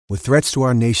With threats to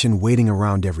our nation waiting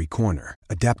around every corner,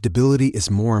 adaptability is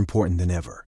more important than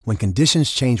ever. When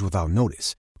conditions change without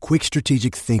notice, quick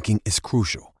strategic thinking is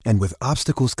crucial. And with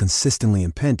obstacles consistently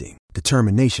impending,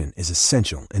 determination is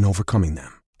essential in overcoming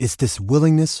them. It's this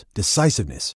willingness,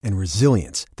 decisiveness, and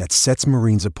resilience that sets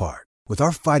Marines apart. With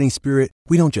our fighting spirit,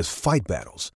 we don't just fight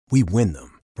battles, we win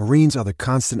them. Marines are the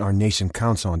constant our nation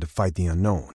counts on to fight the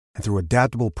unknown. And through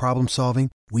adaptable problem solving,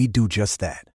 we do just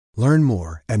that. Learn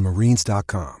more at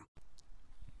marines.com.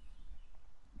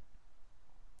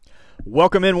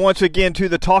 Welcome in once again to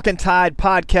the Talkin' Tide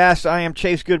podcast. I am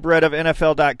Chase Goodbread of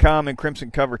NFL.com and Crimson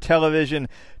Cover Television.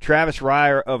 Travis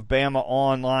Ryer of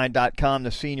BamaOnline.com, the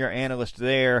senior analyst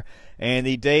there, and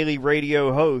the daily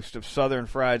radio host of Southern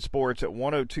Fried Sports at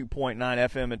 102.9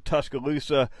 FM in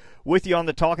Tuscaloosa. With you on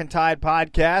the Talkin' Tide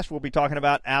podcast, we'll be talking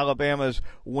about Alabama's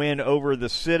win over the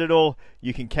Citadel.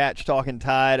 You can catch Talkin'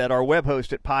 Tide at our web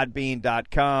host at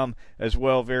podbean.com, as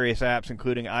well various apps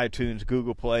including iTunes,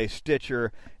 Google Play,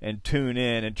 Stitcher, and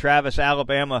TuneIn. And Travis,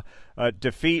 Alabama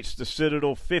defeats the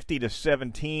Citadel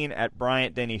 50-17 at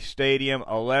Bryant-Denny Stadium.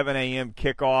 11 a.m.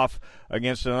 kickoff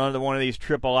against another one of these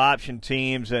triple option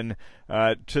teams, and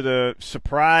to the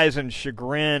surprise and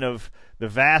chagrin of the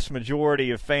vast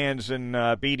majority of fans in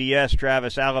BDS,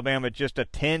 Travis, Alabama just a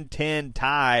 10-10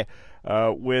 tie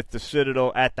with the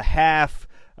Citadel at the half.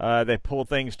 They pull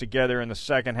things together in the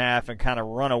second half and kind of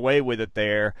run away with it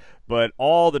there. But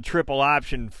all the triple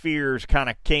option fears kind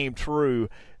of came true,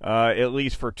 at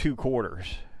least for two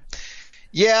quarters.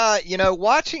 Yeah,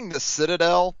 watching the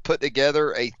Citadel put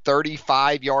together a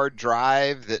 35-yard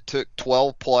drive that took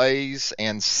 12 plays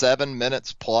and 7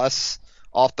 minutes plus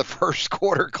off the first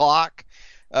quarter clock,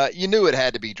 you knew it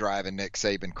had to be driving Nick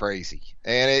Saban crazy.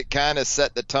 And it kind of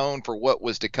set the tone for what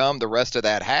was to come the rest of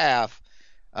that half.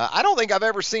 I don't think I've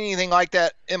ever seen anything like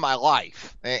that in my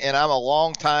life. And I'm a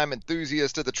long-time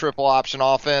enthusiast of the triple option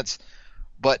offense.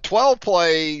 But 12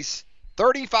 plays,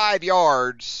 35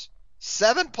 yards,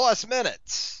 7+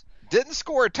 minutes, didn't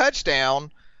score a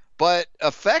touchdown, but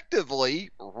effectively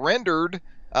rendered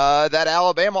that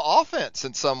Alabama offense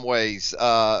in some ways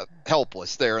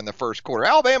helpless there in the first quarter.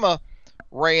 Alabama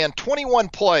ran 21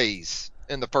 plays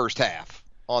in the first half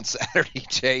on Saturday,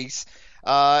 Chase.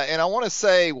 And I want to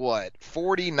say,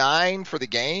 49 for the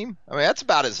game? I mean, that's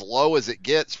about as low as it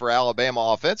gets for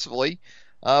Alabama offensively.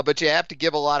 But you have to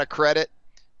give a lot of credit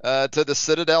to the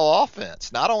Citadel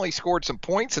offense. Not only scored some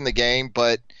points in the game,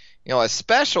 but,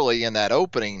 especially in that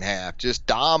opening half, just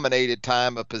dominated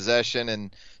time of possession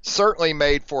and certainly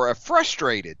made for a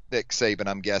frustrated Nick Saban,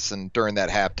 I'm guessing, during that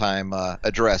halftime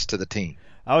address to the team.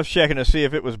 I was checking to see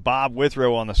if it was Bob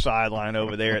Withrow on the sideline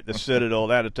over there at the Citadel.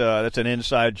 That's an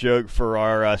inside joke for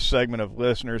our segment of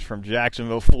listeners from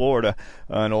Jacksonville, Florida.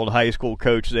 An old high school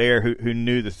coach there who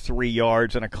knew the 3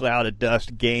 yards in a cloud of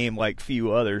dust game like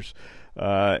few others,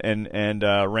 and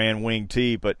ran wing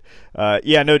T. But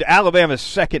Alabama's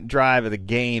second drive of the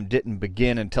game didn't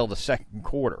begin until the second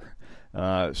quarter.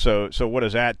 So what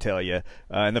does that tell you?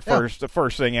 And the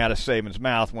first thing out of Saban's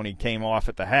mouth when he came off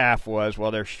at the half was,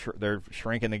 well, they're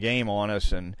shrinking the game on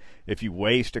us, and if you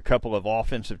waste a couple of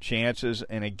offensive chances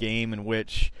in a game in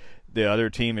which the other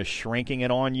team is shrinking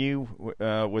it on you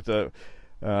with a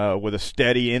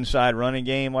steady inside running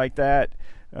game like that,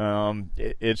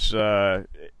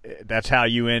 that's how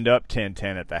you end up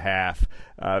 10-10 at the half.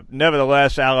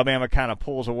 Nevertheless, Alabama kind of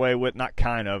pulls away with, not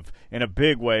kind of, in a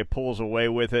big way, pulls away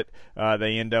with it.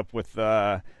 They end up with,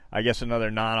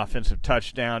 another non-offensive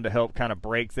touchdown to help kind of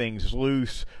break things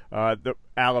loose. The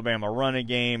Alabama running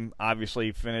game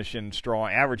obviously finishing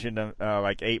strong, averaging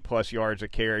like 8+ yards a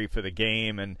carry for the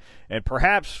game, and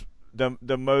perhaps the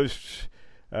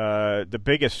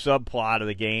biggest subplot of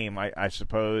the game, I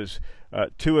suppose,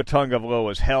 Tua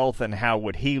Tagovailoa's health and how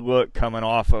would he look coming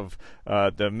off of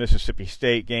the Mississippi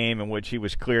State game in which he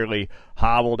was clearly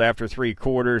hobbled after 3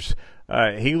 quarters.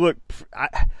 He looked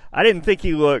I didn't think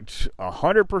he looked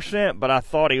 100%, but I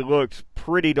thought he looked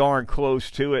pretty darn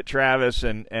close to it, Travis,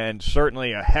 and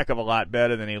certainly a heck of a lot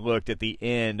better than he looked at the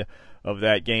end of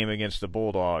that game against the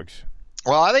Bulldogs.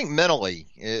 Well, I think mentally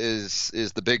is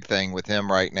the big thing with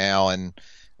him right now, and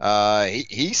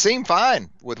he seemed fine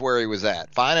with where he was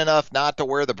at. Fine enough not to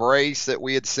wear the brace that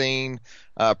we had seen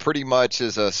pretty much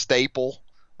as a staple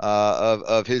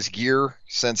of his gear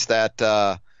since that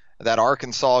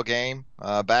Arkansas game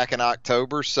back in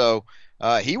October. So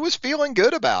he was feeling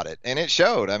good about it, and it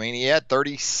showed. I mean, he had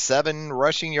 37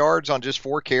 rushing yards on just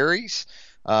 4 carries,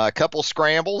 a couple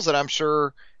scrambles that I'm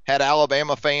sure had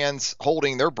Alabama fans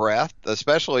holding their breath,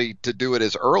 especially to do it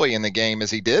as early in the game as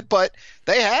he did, but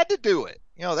they had to do it.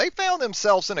 They found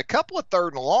themselves in a couple of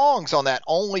 3rd and longs on that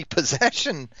only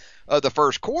possession of the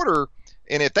first quarter.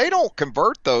 And if they don't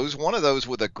convert those, one of those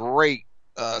with a great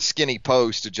skinny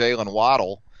post to Jalen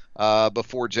Waddle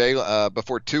before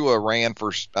Tua ran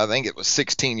for, I think it was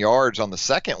 16 yards on the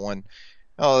second one,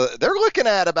 they're looking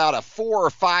at about a 4 or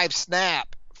 5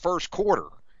 snap first quarter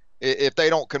if they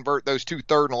don't convert those 2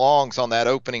 third and longs on that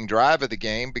opening drive of the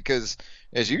game, because,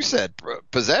 as you said,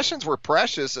 possessions were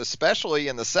precious, especially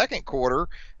in the second quarter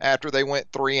after they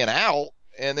went 3 and out,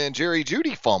 and then Jerry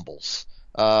Jeudy fumbles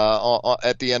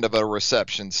at the end of a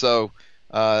reception. So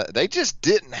they just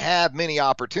didn't have many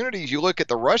opportunities. You look at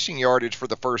the rushing yardage for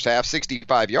the first half,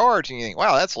 65 yards, and you think,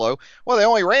 wow, that's low. Well, they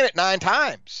only ran it 9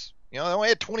 times. They only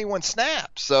had 21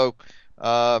 snaps. So,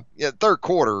 third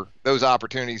quarter, those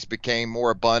opportunities became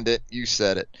more abundant. You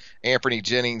said it. Anthony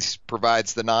Jennings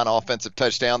provides the non-offensive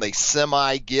touchdown. They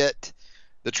semi-get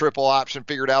the triple option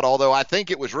figured out, although I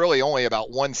think it was really only about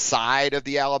one side of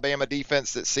the Alabama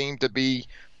defense that seemed to be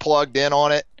plugged in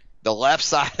on it. The left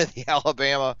side of the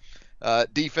Alabama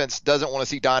defense doesn't want to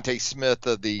see Dante Smith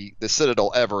of the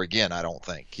Citadel ever again, I don't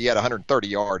think. He had 130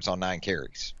 yards on 9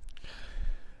 carries.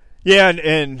 Yeah,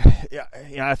 and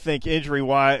I think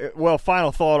injury-wise, well,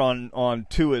 final thought on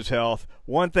Tua's health.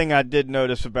 One thing I did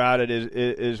notice about it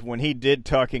is when he did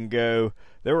tuck and go,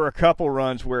 there were a couple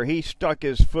runs where he stuck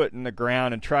his foot in the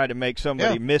ground and tried to make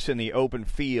somebody miss in the open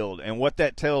field. And what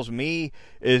that tells me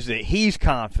is that he's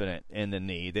confident in the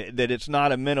knee, that it's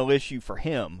not a mental issue for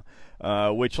him,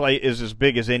 which is as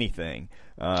big as anything.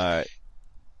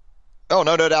 Oh,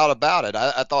 no doubt about it.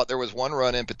 I thought there was one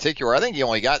run in particular. I think he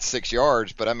only got 6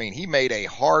 yards, but, I mean, he made a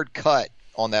hard cut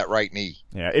on that right knee.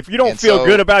 Yeah, if you don't feel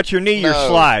good about your knee, you're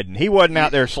sliding. He wasn't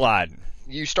out there sliding.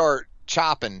 You start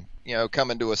chopping,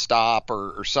 coming to a stop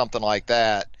or something like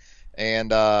that.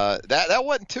 And that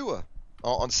wasn't Tua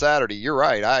on Saturday. You're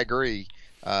right. I agree.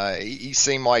 He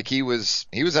seemed like he was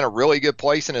in a really good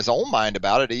place in his own mind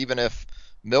about it, even if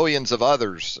millions of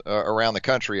others around the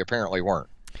country apparently weren't.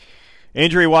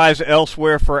 Injury-wise,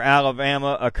 elsewhere for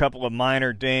Alabama, a couple of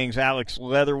minor dings. Alex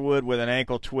Leatherwood with an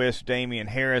ankle twist. Damian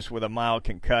Harris with a mild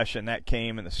concussion. That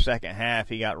came in the second half.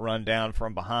 He got run down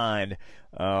from behind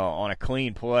on a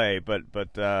clean play, but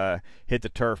hit the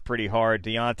turf pretty hard.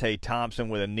 Deontay Thompson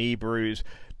with a knee bruise.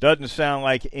 Doesn't sound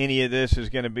like any of this is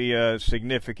going to be a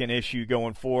significant issue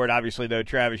going forward. Obviously, though,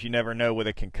 Travis, you never know with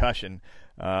a concussion.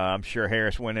 I'm sure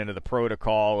Harris went into the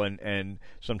protocol, and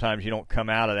sometimes you don't come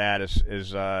out of that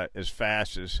as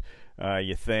fast as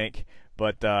you think.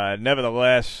 But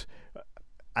nevertheless,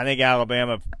 I think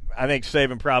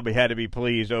Saban probably had to be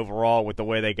pleased overall with the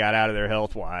way they got out of there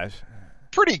health-wise.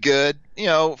 Pretty good,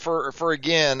 for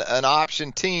again, an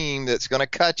option team that's going to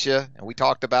cut you. And we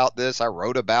talked about this. I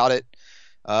wrote about it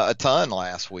a ton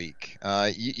last week.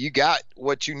 You got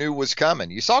what you knew was coming.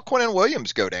 You saw Quinnen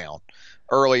Williams go down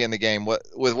early in the game with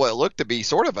what looked to be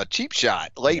sort of a cheap shot,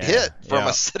 late hit from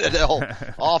a Citadel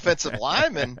offensive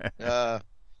lineman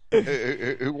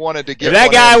who wanted to get. If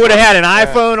that guy would have had an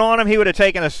iPhone on him, he would have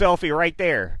taken a selfie right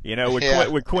there,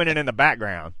 with Quinnen in the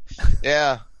background.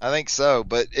 Yeah, I think so.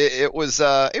 But it was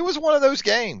one of those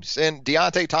games. And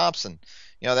Deontay Thompson,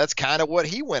 that's kind of what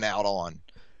he went out on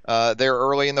there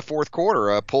early in the fourth quarter.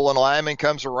 A pulling lineman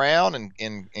comes around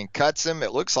and cuts him.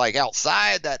 It looks like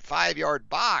outside that 5-yard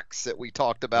box that we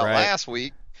talked about last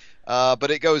week,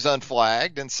 but it goes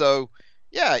unflagged. And so,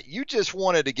 you just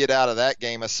wanted to get out of that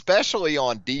game, especially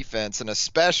on defense, and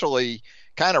especially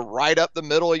kind of right up the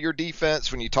middle of your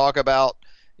defense when you talk about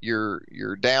your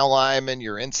down linemen,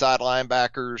 your inside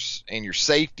linebackers, and your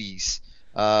safeties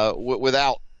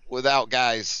without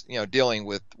guys, dealing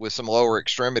with some lower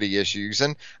extremity issues.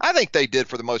 And I think they did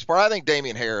for the most part. I think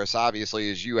Damian Harris, obviously,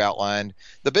 as you outlined,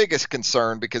 the biggest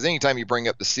concern, because anytime you bring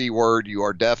up the C word, you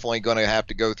are definitely going to have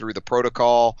to go through the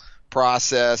protocol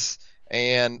process.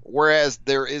 And whereas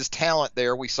there is talent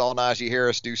there, we saw Najee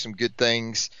Harris do some good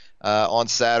things on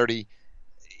Saturday.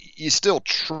 You still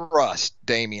trust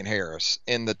Damian Harris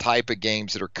in the type of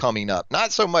games that are coming up.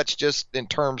 Not so much just in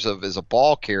terms of as a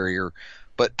ball carrier,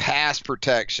 but pass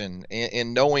protection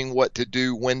and knowing what to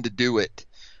do, when to do it,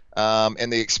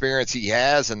 and the experience he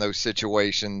has in those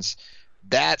situations.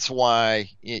 That's why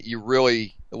you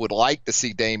really would like to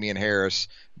see Damian Harris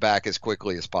back as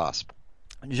quickly as possible.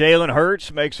 Jalen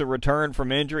Hurts makes a return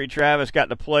from injury. Travis got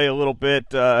to play a little bit.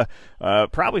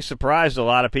 Probably surprised a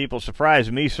lot of people.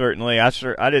 Surprised me, certainly. I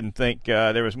didn't think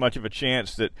there was much of a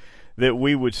chance that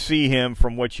we would see him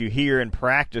from what you hear in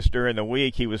practice during the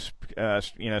week. He was,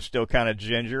 still kind of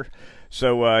ginger.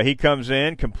 So he comes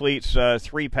in, completes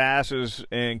 3 passes,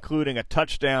 including a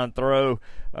touchdown throw,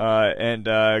 and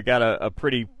got a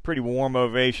pretty warm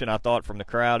ovation, I thought, from the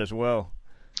crowd as well.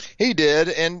 He did,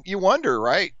 and you wonder,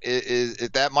 right?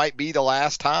 If that might be the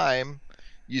last time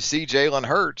you see Jalen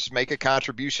Hurts make a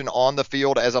contribution on the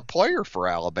field as a player for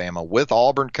Alabama, with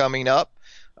Auburn coming up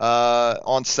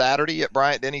on Saturday at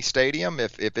Bryant-Denny Stadium.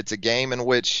 If it's a game in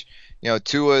which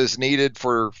Tua is needed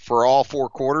for all four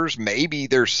quarters, maybe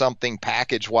there's something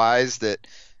package-wise that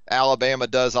Alabama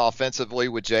does offensively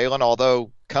with Jalen,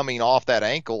 although coming off that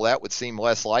ankle, that would seem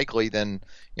less likely than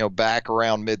back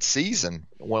around midseason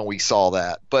when we saw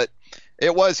that. But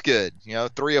it was good.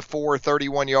 3 of 4,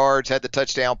 31 yards, had the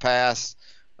touchdown pass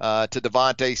to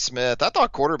Devontae Smith. I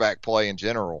thought quarterback play in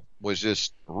general was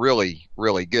just really,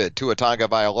 really good. Tua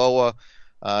Tagovailoa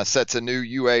sets a new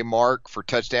UA mark for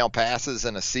touchdown passes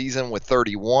in a season with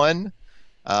 31,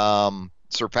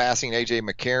 surpassing A.J.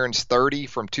 McCarron's 30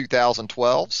 from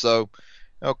 2012. So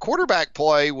quarterback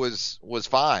play was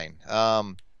fine.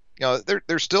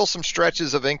 There's still some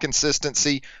stretches of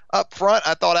inconsistency up front.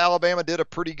 I thought Alabama did a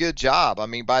pretty good job. I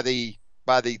mean, by the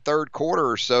third quarter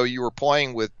or so, you were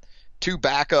playing with two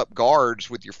backup guards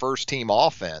with your first team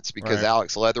offense because right.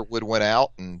 Alex Leatherwood went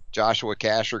out and Joshua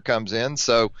Casher comes in.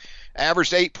 So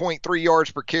averaged 8.3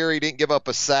 yards per carry, didn't give up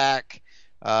a sack.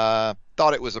 Thought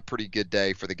it was a pretty good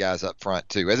day for the guys up front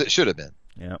too, as it should have been.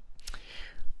 Yeah.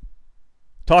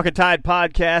 Talkin' Tide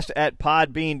podcast at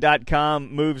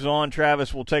podbean.com moves on.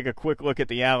 Travis, we'll take a quick look at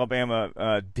the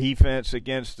Alabama defense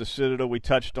against the Citadel. We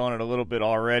touched on it a little bit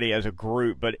already as a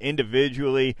group, but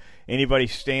individually, anybody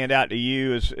stand out to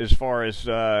you as far as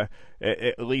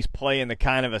at least playing the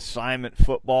kind of assignment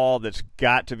football that's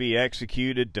got to be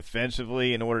executed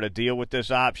defensively in order to deal with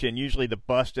this option? Usually the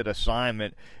busted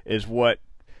assignment is what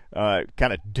kind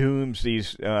of dooms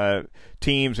these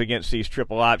teams against these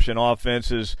triple option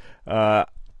offenses.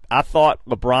 I thought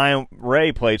LeBron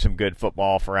Ray played some good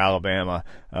football for Alabama.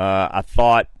 I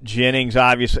thought Jennings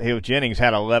had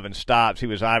 11 stops. He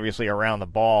was obviously around the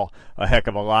ball a heck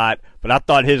of a lot, but I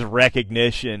thought his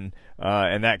recognition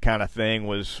and that kind of thing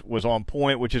was on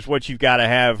point, which is what you've got to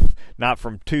have, not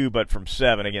from 2 but from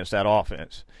 7 against that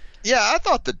offense. Yeah, I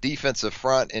thought the defensive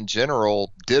front in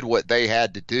general did what they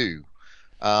had to do.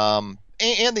 And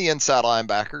the inside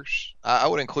linebackers. I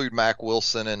would include Mack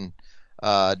Wilson and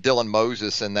Dylan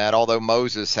Moses in that, although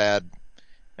Moses had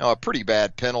a pretty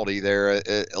bad penalty there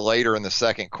later in the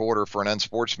second quarter for an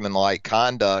unsportsmanlike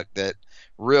conduct that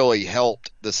really helped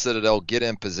the Citadel get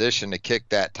in position to kick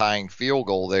that tying field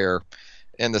goal there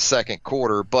in the second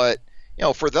quarter. But,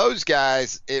 for those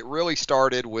guys, it really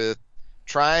started with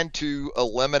trying to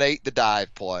eliminate the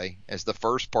dive play as the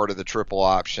first part of the triple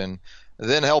option,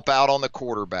 then help out on the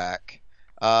quarterback.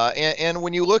 And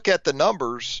when you look at the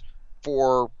numbers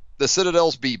for the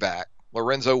Citadel's B-back,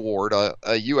 Lorenzo Ward,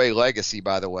 a UA legacy,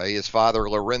 by the way, his father,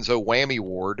 Lorenzo Whammy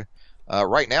Ward,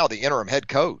 right now the interim head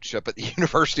coach up at the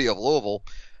University of Louisville.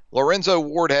 Lorenzo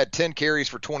Ward had 10 carries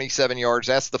for 27 yards.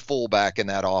 That's the fullback in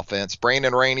that offense.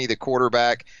 Brandon Rainey, the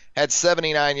quarterback, had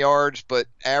 79 yards, but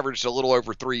averaged a little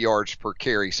over 3 yards per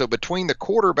carry. So between the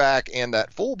quarterback and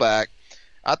that fullback,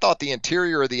 I thought the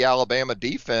interior of the Alabama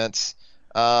defense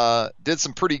did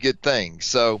some pretty good things.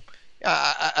 So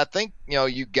I think,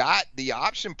 you got the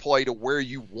option play to where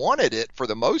you wanted it for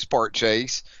the most part,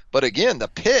 Chase. But again, the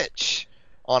pitch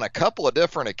on a couple of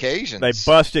different occasions. They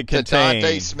busted contain.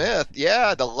 Devontae Smith,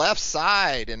 the left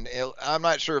side. And I'm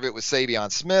not sure if it was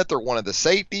Savion Smith or one of the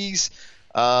safeties.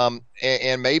 And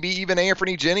maybe even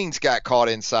Anthony Jennings got caught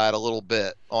inside a little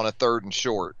bit on a 3rd and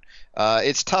short.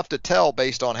 It's tough to tell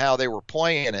based on how they were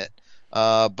playing it,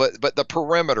 but the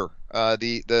perimeter,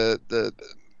 the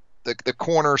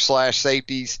corner /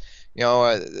 safeties,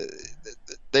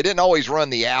 they didn't always run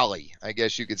the alley, I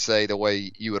guess you could say, the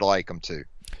way you would like them to.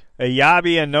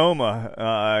 Yabi Anoma,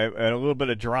 and a little bit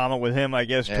of drama with him, I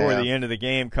guess, toward the end of the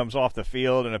game, comes off the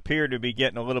field and appeared to be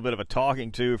getting a little bit of a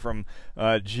talking to from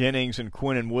Jennings and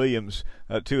Quinnen Williams,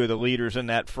 2 of the leaders in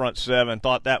that front 7.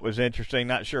 Thought that was interesting.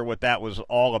 Not sure what that was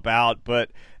all about,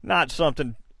 but not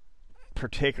something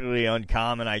particularly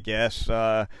uncommon, I guess,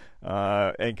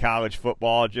 in college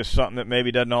football. Just something that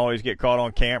maybe doesn't always get caught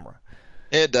on camera.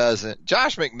 It doesn't.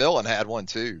 Josh McMillan had one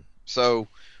too. So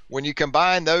when you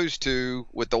combine those two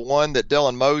with the one that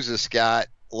Dylan Moses got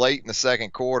late in the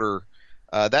second quarter,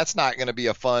 that's not going to be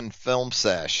a fun film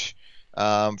sesh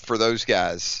for those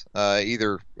guys,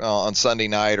 either on Sunday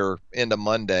night or into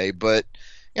Monday. But,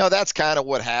 that's kind of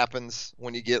what happens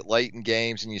when you get late in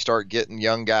games and you start getting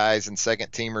young guys and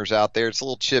second-teamers out there. It's a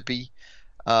little chippy.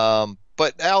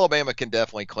 But Alabama can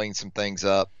definitely clean some things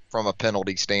up from a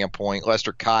penalty standpoint.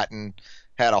 Lester Cotton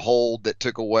had a hold that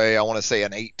took away, I want to say,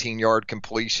 an 18-yard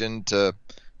completion to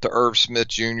Irv Smith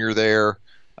Jr. there.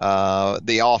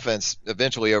 The offense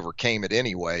eventually overcame it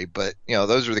anyway, but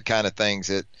those are the kind of things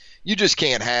that you just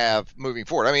can't have moving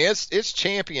forward. I mean, it's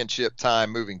championship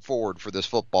time moving forward for this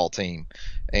football team,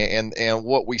 and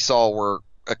what we saw were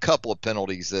a couple of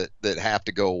penalties that have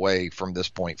to go away from this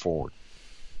point forward.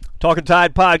 Talking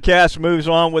Tide podcast moves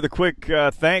on with a quick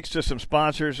thanks to some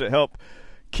sponsors that help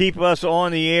keep us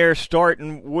on the air,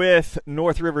 starting with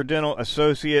North River Dental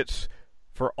Associates.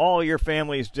 For all your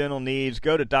family's dental needs,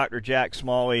 go to Dr. Jack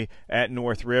Smalley at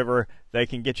North River. They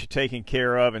can get you taken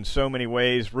care of in so many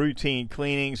ways. Routine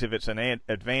cleanings, if it's an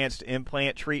advanced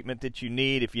implant treatment that you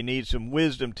need, if you need some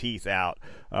wisdom teeth out,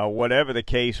 whatever the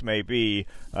case may be,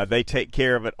 they take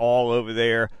care of it all over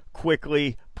there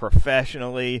quickly,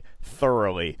 professionally,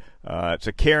 thoroughly. It's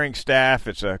a caring staff.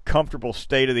 It's a comfortable,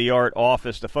 state-of-the-art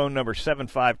office. The phone number is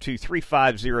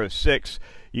 752-3506.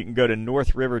 You can go to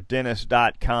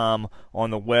northriverdentist.com on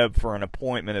the web for an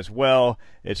appointment as well.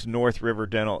 It's North River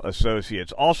Dental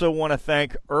Associates. Also want to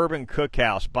thank Urban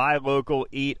Cookhouse. Buy local,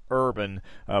 eat urban.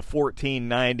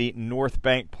 1490 North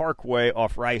Bank Parkway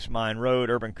off Rice Mine Road.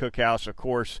 Urban Cookhouse, of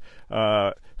course,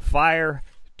 fire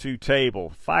to table,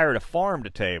 fire to farm to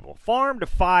table, farm to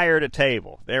fire to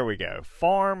table. There we go.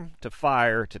 Farm to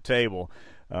fire to table.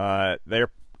 They're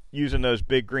using those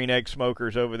big green egg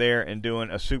smokers over there and doing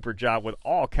a super job with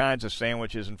all kinds of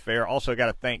sandwiches and fare. Also got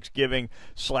a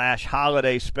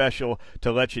Thanksgiving/holiday special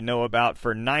to let you know about.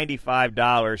 For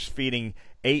 $95, feeding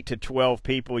 8 to 12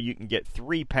 people, you can get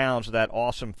 3 pounds of that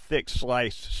awesome thick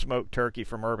sliced smoked turkey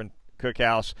from Urban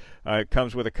Cookhouse. It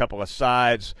comes with a couple of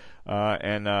sides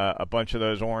and a bunch of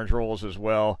those orange rolls as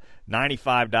well.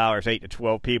 $95, 8 to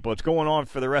 12 people. It's going on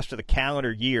for the rest of the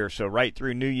calendar year, so right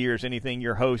through New Year's, anything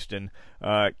you're hosting,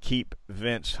 keep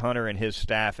Vince Hunter and his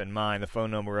staff in mind. The phone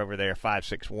number over there,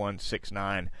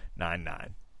 561-6999.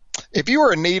 If you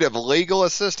are in need of legal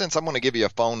assistance, I'm going to give you a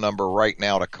phone number right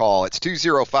now to call. It's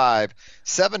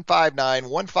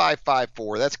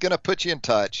 205-759-1554. That's going to put you in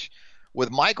touch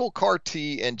with Michael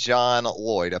Carty and John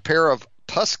Lloyd, a pair of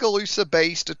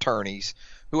Tuscaloosa-based attorneys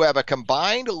who have a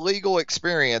combined legal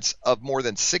experience of more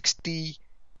than 60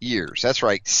 years. That's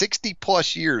right,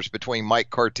 60-plus years between Mike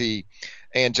Carty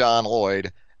and John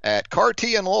Lloyd at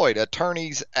Carty and Lloyd,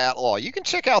 Attorneys at Law. You can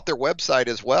check out their website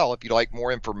as well if you'd like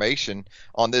more information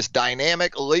on this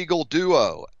dynamic legal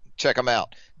duo. Check them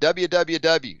out,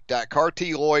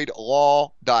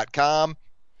 www.cartylloydlaw.com.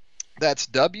 That's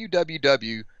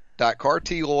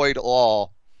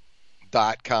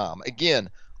www.cartylloydlaw.com. Again,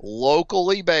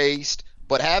 locally based,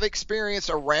 but have experience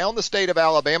around the state of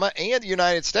Alabama and the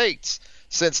United States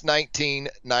since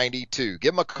 1992.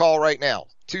 Give them a call right now,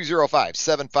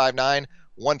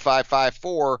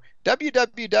 205-759-1554,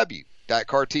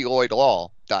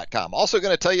 www.cartylloydlaw.com. Also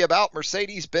going to tell you about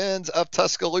Mercedes-Benz of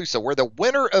Tuscaloosa, where the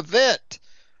winter event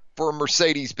for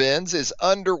Mercedes-Benz is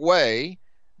underway.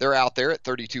 They're out there at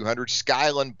 3200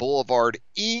 Skyland Boulevard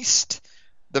East.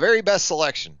 The very best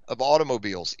selection of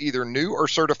automobiles, either new or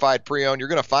certified pre-owned. You're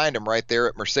going to find them right there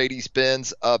at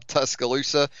Mercedes-Benz of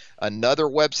Tuscaloosa. Another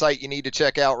website you need to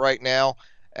check out right now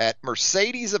at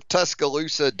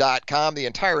mercedesoftuscaloosa.com. The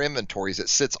entire inventory that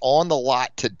sits on the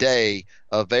lot today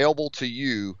available to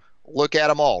you. Look at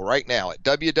them all right now at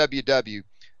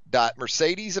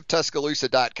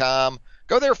www.mercedesoftuscaloosa.com.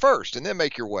 Go there first and then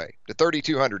make your way to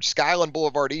 3200 Skyland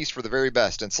Boulevard East for the very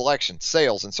best in selection,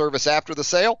 sales, and service after the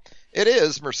sale. It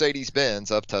is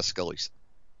Mercedes-Benz of Tuscaloosa.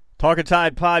 Talkin'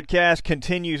 Tide podcast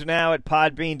continues now at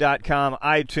podbean.com,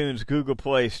 iTunes, Google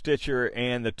Play, Stitcher,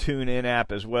 and the TuneIn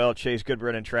app as well. Chase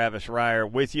Goodbread and Travis Reier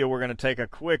with you. We're going to take a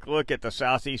quick look at the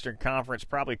Southeastern Conference,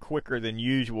 probably quicker than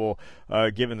usual,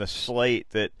 given the slate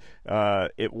that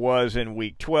it was in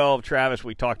Week 12. Travis,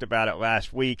 we talked about it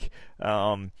last week.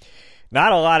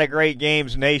 Not a lot of great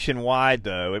games nationwide,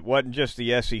 though. It wasn't just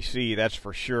the SEC, that's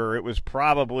for sure. It was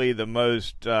probably the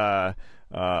most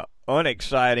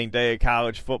unexciting day of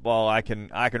college football I can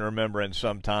remember in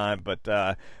some time.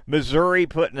 But Missouri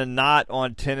putting a knot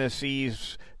on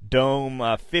Tennessee's dome,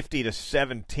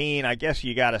 50-17. I guess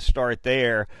you got to start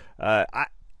there.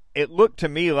 It looked to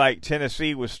me like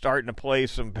Tennessee was starting to play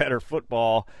some better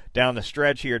football down the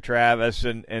stretch here, Travis,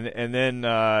 and then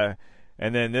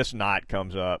this knot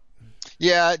comes up.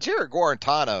 Yeah, Jared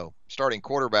Guarantano, starting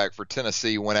quarterback for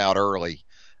Tennessee, went out early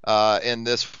in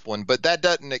this one, but that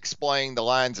doesn't explain the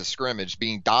lines of scrimmage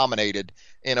being dominated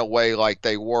in a way like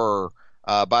they were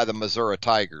by the Missouri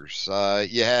Tigers.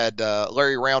 You had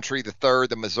Larry Roundtree III,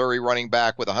 the Missouri running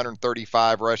back, with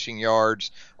 135 rushing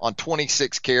yards on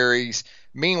 26 carries.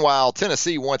 Meanwhile,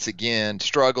 Tennessee once again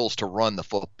struggles to run the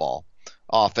football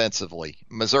offensively.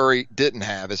 Missouri didn't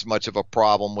have as much of a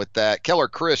problem with that. Keller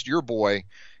Christ, your boy,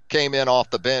 came in off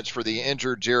the bench for the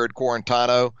injured Jared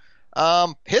Quarantano.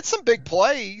 Hit some big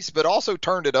plays, but also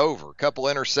turned it over. A couple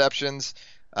interceptions.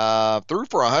 Threw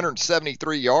for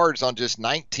 173 yards on just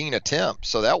 19 attempts,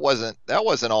 so that wasn't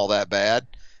all that bad.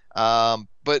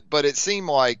 But it seemed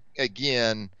like,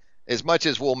 again, as much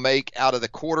as we'll make out of the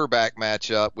quarterback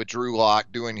matchup with Drew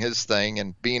Lock doing his thing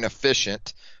and being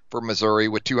efficient for Missouri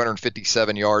with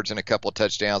 257 yards and a couple of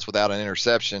touchdowns without an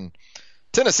interception,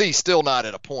 Tennessee's still not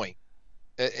at a point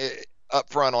up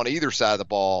front on either side of the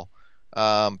ball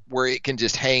where it can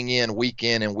just hang in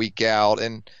and week out.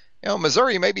 And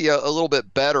Missouri may be a little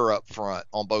bit better up front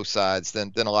on both sides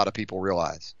than a lot of people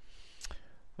realize.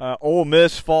 Ole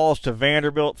Miss falls to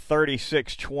Vanderbilt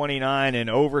 36-29 in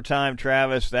overtime,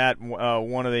 Travis. That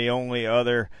one of the only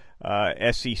other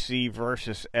SEC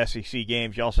versus SEC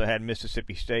games. You also had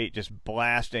Mississippi State just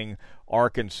blasting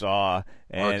Arkansas.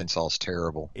 And, Arkansas's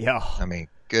terrible. Yeah. I mean,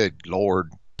 good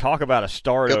Lord. Talk about a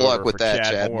start Good over luck with for that,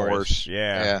 Chad Morris.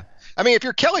 Yeah. I mean, if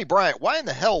you're Kelly Bryant, why in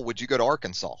the hell would you go to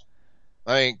Arkansas?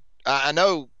 I mean, I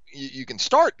know you can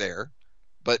start there,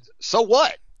 but so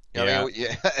what? I mean,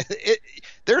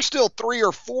 they're still 3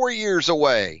 or 4 years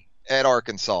away at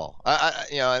Arkansas.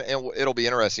 And it'll be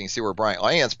interesting to see where Bryant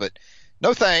lands. But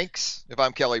no thanks if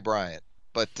I'm Kelly Bryant.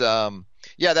 But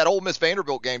that Ole Miss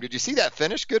Vanderbilt game. Did you see that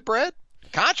finish, Good Brad?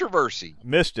 Controversy.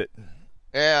 Missed it.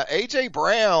 Yeah, AJ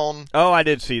Brown. Oh, I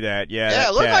did see that. Yeah,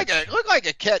 it looked like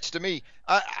a catch to me.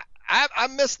 I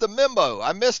missed the memo.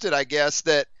 I missed it, I guess,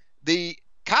 that the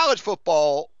college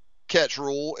football catch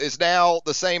rule is now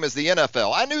the same as the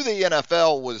NFL. I knew the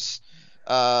NFL was,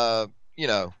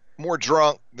 more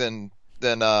drunk than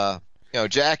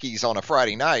Jackie's on a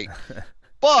Friday night,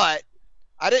 but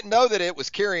I didn't know that it was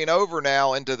carrying over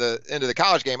now into the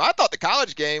college game. I thought the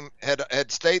college game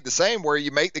had stayed the same, where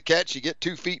you make the catch, you get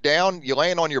 2 feet down, you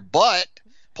land on your butt,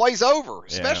 plays over,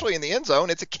 especially in the end zone.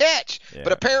 It's a catch. Yeah.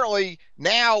 But apparently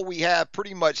now we have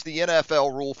pretty much the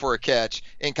NFL rule for a catch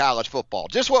in college football.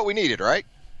 Just what we needed, right?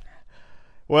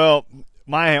 Well,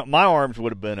 my arms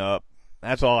would have been up.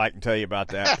 That's all I can tell you about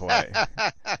that play.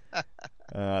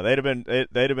 They'd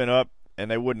have been up, and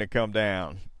they wouldn't have come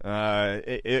down.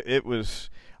 It was.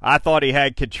 I thought he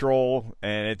had control,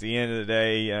 and at the end of the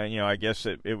day, I guess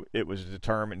it was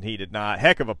determined he did not.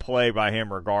 Heck of a play by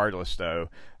him, regardless. Though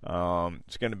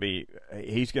he's going to be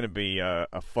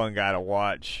a fun guy to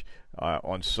watch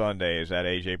on Sunday. Is that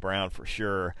AJ Brown for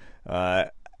sure?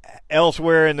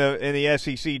 Elsewhere in the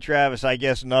SEC, Travis, I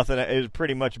guess nothing. It was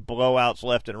pretty much blowouts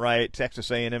left and right.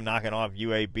 Texas A&M knocking off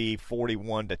UAB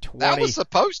 41-20. That was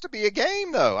supposed to be a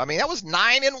game, though. I mean, that was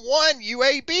 9-1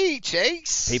 UAB,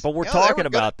 Chase. People were talking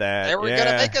about that. They were going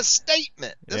to make a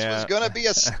statement. This was going to be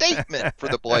a statement for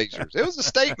the Blazers. It was a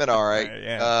statement, all right.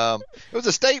 It was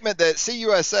a statement that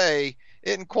CUSA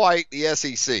isn't quite the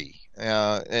SEC.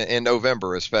 In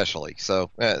November especially.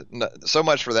 So so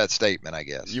much for that statement, I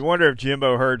guess. You wonder if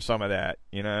Jimbo heard some of that,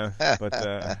 But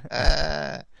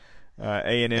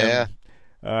A&M. Yeah.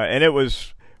 And it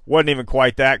wasn't even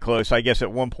quite that close. I guess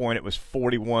at one point it was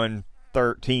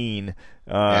 41-13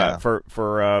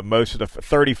 for most of the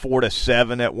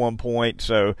 34-7 at one point.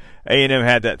 So A&M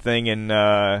had that thing in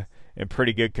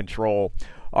pretty good control.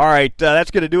 All right,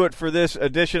 that's going to do it for this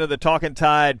edition of the Talkin'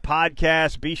 Tide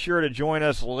podcast. Be sure to join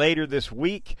us later this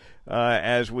week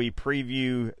as we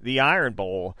preview the Iron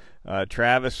Bowl.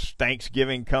 Travis,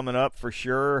 Thanksgiving coming up for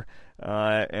sure,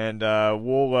 and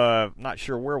we'll not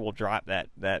sure where we'll drop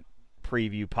that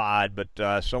preview pod,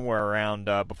 but somewhere around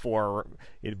before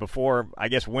I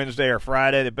guess Wednesday or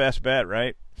Friday, the best bet,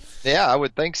 right? Yeah, I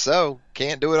would think so.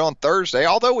 Can't do it on Thursday,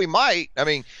 although we might get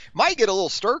a little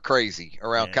stir crazy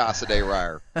around Casa de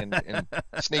Ryer and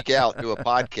sneak out and do a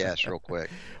podcast real quick.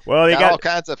 Well, you got all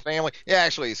kinds of family. Yeah,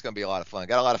 actually, it's going to be a lot of fun.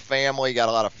 Got a lot of family, got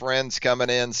a lot of friends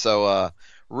coming in, so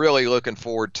really looking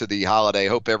forward to the holiday.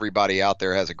 Hope everybody out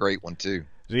there has a great one too.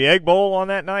 Is the Egg Bowl on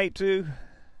that night too?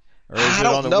 Or is I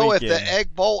don't know if the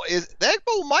Egg Bowl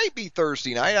might be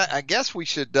Thursday night. I guess we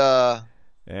should.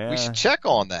 We should check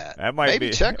on that.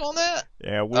 Maybe check on that.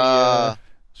 Yeah,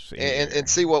 and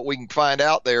see what we can find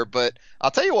out there. But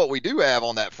I'll tell you what we do have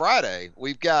on that Friday.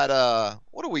 We've got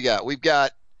what do we got? We've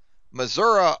got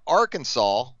Missouri,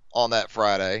 Arkansas on that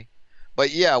Friday. But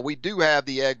yeah, we do have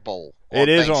the Egg Bowl. It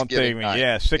is on Thanksgiving.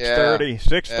 Yeah,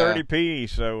 6:30 p.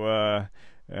 So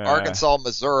Arkansas,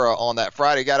 Missouri on that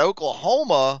Friday. Got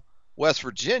Oklahoma, West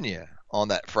Virginia on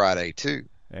that Friday too.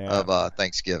 of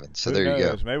Thanksgiving. So Who there knows? you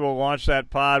go. Maybe we'll launch that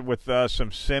pod with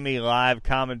some semi-live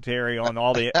commentary on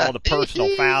all the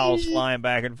personal fouls flying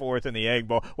back and forth in the Egg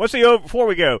Bowl. What's the before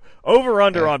we go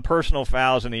over/under on personal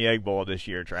fouls in the Egg Bowl this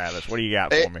year, Travis? What do you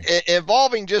got for me?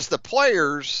 Involving just the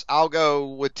players, I'll go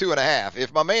with 2.5.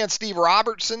 If my man Steve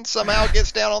Robertson somehow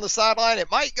gets down on the sideline,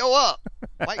 it might go up.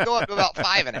 Might go up to about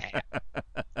 5.5.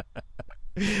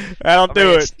 That'll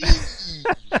do it.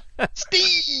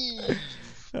 Steve.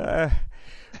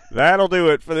 That'll do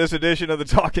it for this edition of the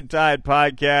Talkin' Tide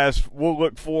podcast. We'll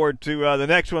look forward to the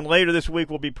next one later this week.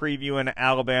 We'll be previewing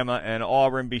Alabama and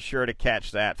Auburn. Be sure to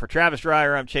catch that. For Travis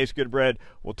Dreyer, I'm Chase Goodbread.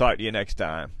 We'll talk to you next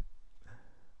time.